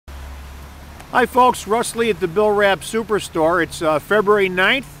Hi folks, Russ Lee at the Rapp Superstore. It's February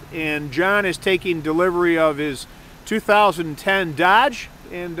 9th and John is taking delivery of his 2010 Dodge,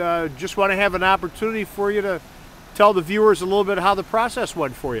 and just want to have an opportunity for you to tell the viewers a little bit how the process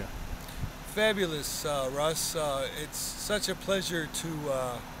went for you. Fabulous, Russ. It's such a pleasure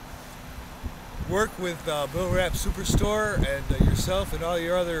to work with Rapp Superstore and yourself and all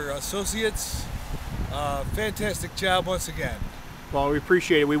your other associates. Fantastic job once again. Well, we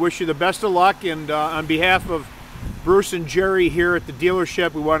appreciate it. We wish you the best of luck, and on behalf of Bruce and Jerry here at the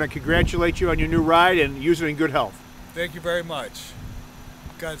dealership, we want to congratulate you on your new ride and use it in good health. Thank you very much.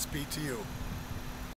 Godspeed to you.